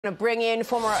To bring in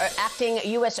former acting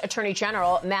U.S. Attorney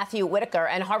General Matthew Whitaker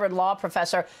and Harvard Law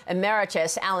Professor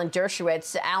Emeritus Alan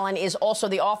Dershowitz. Alan is also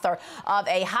the author of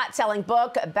a hot-selling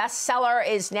book. Bestseller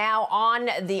is now on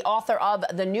the author of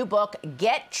the new book,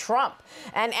 Get Trump.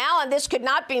 And Alan, this could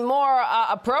not be more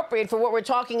appropriate for what we're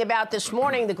talking about this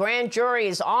morning. The grand jury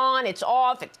is on, it's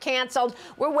off, it's canceled.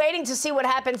 We're waiting to see what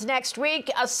happens next week.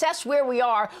 Assess where we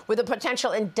are with a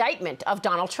potential indictment of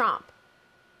Donald Trump.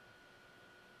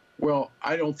 Well,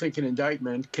 I don't think an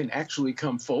indictment can actually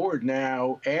come forward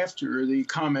now after the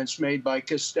comments made by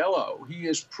Costello. He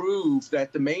has proved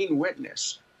that the main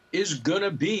witness is going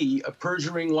to be a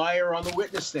perjuring liar on the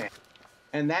witness stand.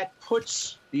 And that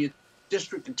puts the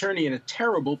district attorney in a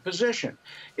terrible position.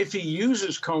 If he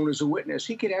uses Cohn as a witness,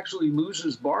 he could actually lose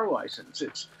his bar license.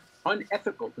 It's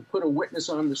unethical to put a witness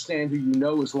on the stand who you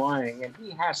know is lying, and he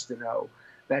has to know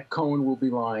that Cohn will be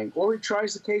lying. Or he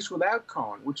tries the case without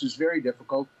Cohn, which is very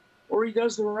difficult. Or he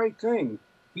does the right thing.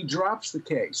 He drops the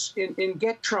case. In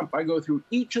Get Trump, I go through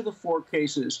each of the 4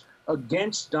 cases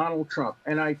against Donald Trump,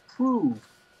 and I prove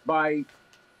by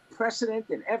precedent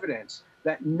and evidence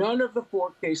that none of the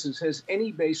 4 cases has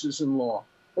any basis in law.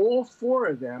 All 4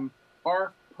 of them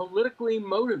are politically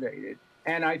motivated,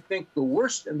 and I think the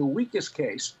worst and the weakest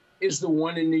case is the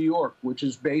one in New York, which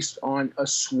is based on a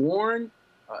sworn,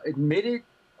 admitted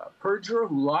perjurer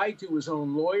who lied to his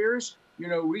own lawyers. You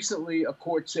know, recently a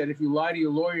court said if you lie to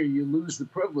your lawyer, you lose the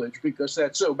privilege because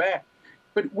that's so bad.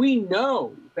 But we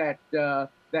know that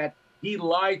that he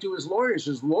lied to his lawyers.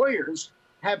 His lawyers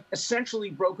have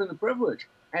essentially broken the privilege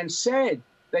and said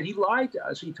that he lied to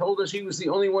us. He told us he was the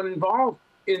only one involved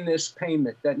in this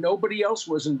payment, that nobody else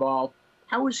was involved.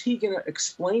 How is he going to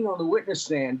explain on the witness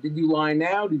stand? Did you lie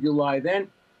now? Did you lie then?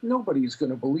 Nobody's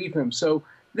going to believe him. So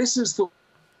this is the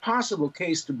possible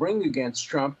case to bring against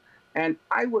Trump. And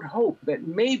I would hope that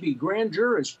maybe grand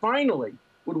jurors finally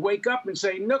would wake up and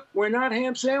say, look, we're not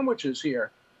ham sandwiches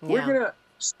here. Yeah. We're going to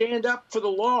stand up for the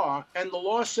law. And the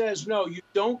law says, no, you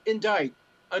don't indict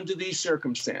under these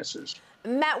circumstances.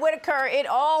 Matt Whitaker, it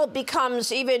all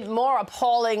becomes even more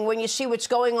appalling when you see what's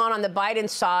going on the Biden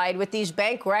side with these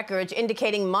bank records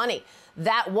indicating money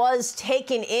that was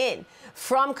taken in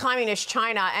from communist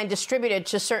China and distributed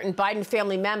to certain Biden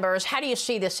family members. How do you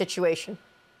see this situation?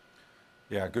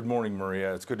 Yeah, good morning,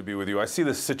 Maria. It's good to be with you. I see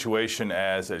this situation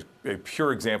as a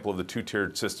pure example of the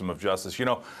two-tiered system of justice. You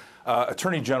know,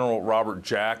 Attorney General Robert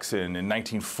Jackson in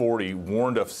 1940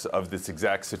 warned us of this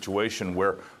exact situation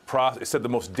where it said the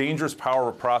most dangerous power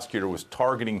of a prosecutor was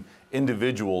targeting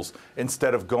individuals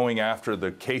instead of going after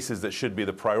the cases that should be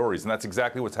the priorities. And that's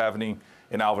exactly what's happening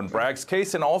in Alvin Bragg's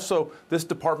case, and also this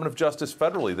Department of Justice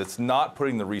federally that's not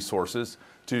putting the resources,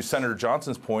 to Senator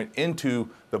Johnson's point, into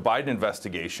the Biden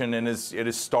investigation, and it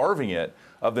is starving it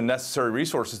of the necessary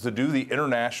resources to do the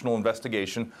international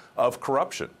investigation of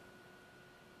corruption.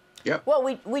 Yep.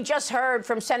 Well, we just heard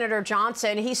from Senator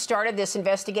Johnson. He started this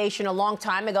investigation a long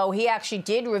time ago. He actually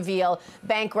did reveal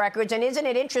bank records. And isn't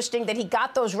it interesting that he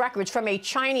got those records from a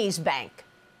Chinese bank?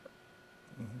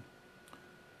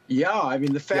 Yeah, I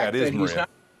mean, the fact that he's not...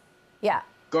 Yeah.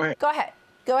 Go ahead. Go ahead.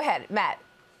 Go ahead, Matt.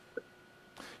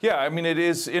 Yeah, I mean, it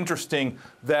is interesting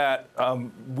that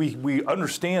we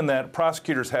understand that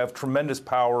prosecutors have tremendous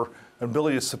power and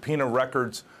ability to subpoena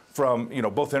records from, you know,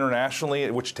 both internationally,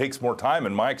 which takes more time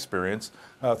in my experience,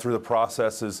 through the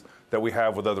processes that we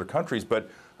have with other countries, but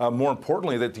more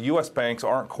importantly, that the U.S. banks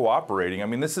aren't cooperating. I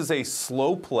mean, this is a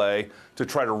slow play to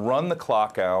try to run the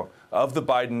clock out of the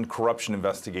Biden corruption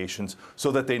investigations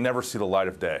so that they never see the light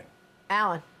of day.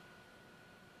 Alan.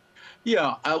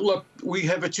 Yeah, look, we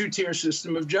have a two-tier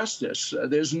system of justice.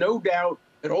 There's no doubt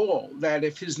at all that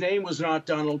if his name was not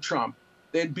Donald Trump,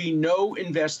 there'd be no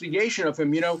investigation of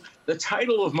him. You know, the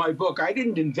title of my book, I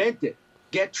didn't invent it,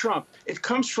 Get Trump. It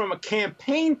comes from a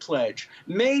campaign pledge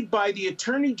made by the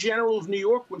Attorney General of New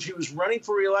York when she was running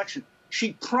for re-election.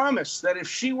 She promised that if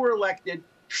she were elected,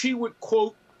 she would,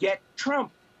 quote, get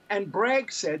Trump. And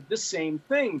Bragg said the same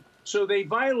thing. So they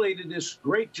violated this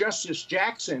great Justice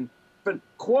Jackson, but,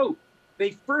 quote,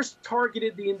 they first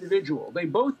targeted the individual. They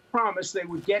both promised they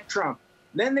would get Trump.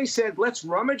 Then they said, let's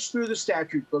rummage through the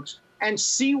statute books and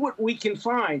see what we can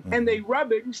find. And they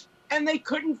rummaged, and they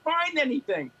couldn't find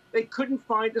anything. They couldn't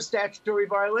find a statutory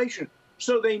violation.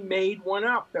 So they made one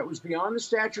up that was beyond the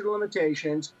statute of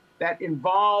limitations, that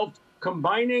involved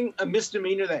combining a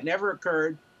misdemeanor that never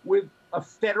occurred with a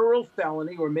federal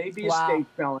felony or maybe a state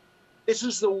felony. This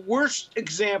is the worst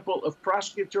example of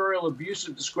prosecutorial abuse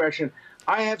of discretion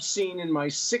I have seen in my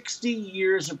 60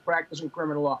 years of practicing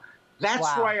criminal law. That's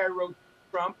why I wrote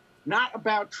Trump, not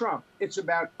about Trump. It's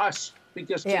about us,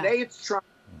 because today it's Trump,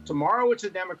 tomorrow it's a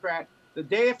Democrat, the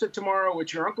day after tomorrow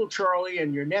with your Uncle Charlie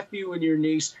and your nephew and your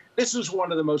niece. This is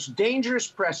one of the most dangerous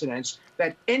precedents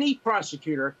that any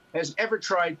prosecutor has ever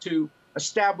tried to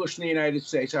establish in the United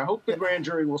States. I hope the grand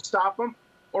jury will stop him,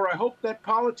 or I hope that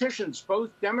politicians, both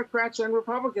Democrats and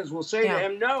Republicans, will say to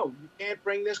him, no, you can't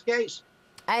bring this case.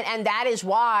 And that is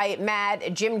why,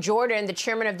 Matt, Jim Jordan, the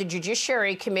chairman of the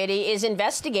Judiciary Committee, is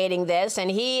investigating this.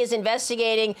 And he is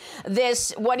investigating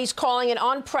this, what he's calling an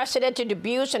unprecedented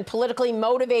abuse and politically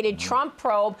motivated Trump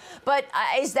probe. But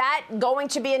is that going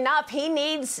to be enough? He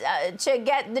needs to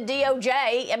get the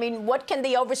DOJ. I mean, what can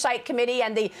the Oversight Committee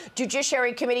and the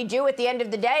Judiciary Committee do at the end of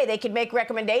the day? They could make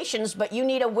recommendations, but you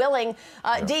need a willing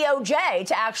DOJ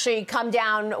to actually come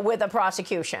down with a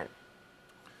prosecution.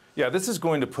 Yeah, this is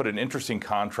going to put an interesting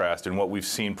contrast in what we've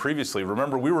seen previously.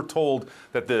 Remember, we were told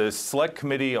that the Select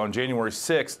Committee on January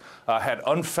 6th had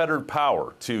unfettered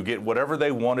power to get whatever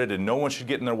they wanted, and no one should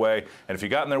get in their way. And if you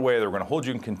got in their way, they were going to hold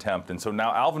you in contempt. And so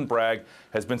now Alvin Bragg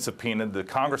has been subpoenaed. The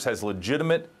Congress has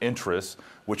legitimate interests,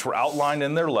 which were outlined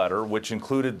in their letter, which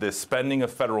included the spending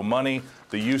of federal money,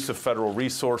 the use of federal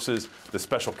resources, the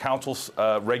special counsel's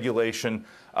regulation,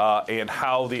 and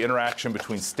how the interaction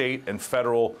between state and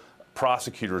federal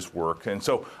prosecutors work. And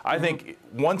so I think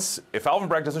if Alvin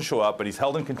Bragg doesn't show up and he's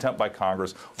held in contempt by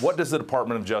Congress, what does the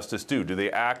Department of Justice do? Do they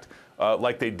act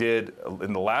like they did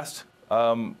in the last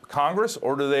Congress,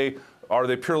 or are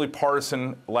they purely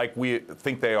partisan like we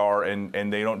think they are, and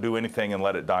they don't do anything and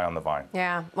let it die on the vine?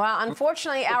 Yeah. Well,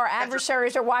 unfortunately, our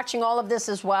adversaries are watching all of this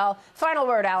as well. Final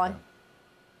word, Alan.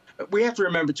 We have to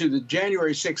remember, too, the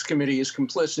January 6th committee is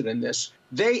complicit in this.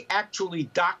 They actually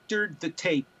doctored the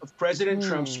tape of President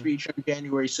Trump's speech on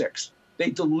January 6th. They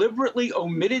deliberately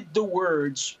omitted the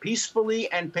words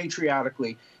peacefully and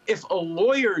patriotically. If a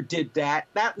lawyer did that,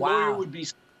 that lawyer would be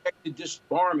subject to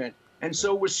disbarment. And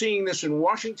so we're seeing this in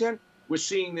Washington. We're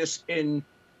seeing this in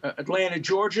Atlanta,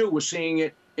 Georgia. We're seeing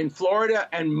it in Florida.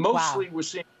 And mostly we're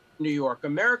seeing it in New York.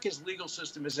 America's legal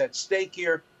system is at stake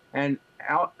here. And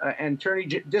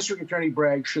District Attorney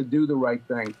Bragg should do the right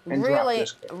thing and drop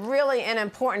this case. Really an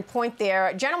important point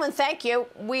there. Gentlemen, thank you.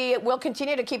 We will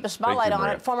continue to keep a spotlight on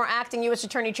it. Former acting U.S.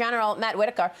 Attorney General Matt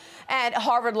Whitaker and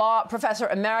Harvard Law Professor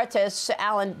Emeritus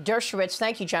Alan Dershowitz.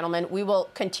 Thank you, gentlemen. We will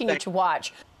continue to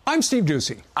watch. I'm Steve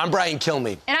Ducey. I'm Brian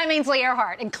Kilmeade. And I'm Ainsley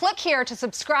Earhart. And click here to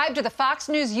subscribe to the Fox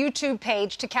News YouTube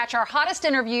page to catch our hottest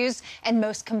interviews and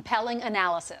most compelling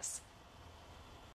analysis.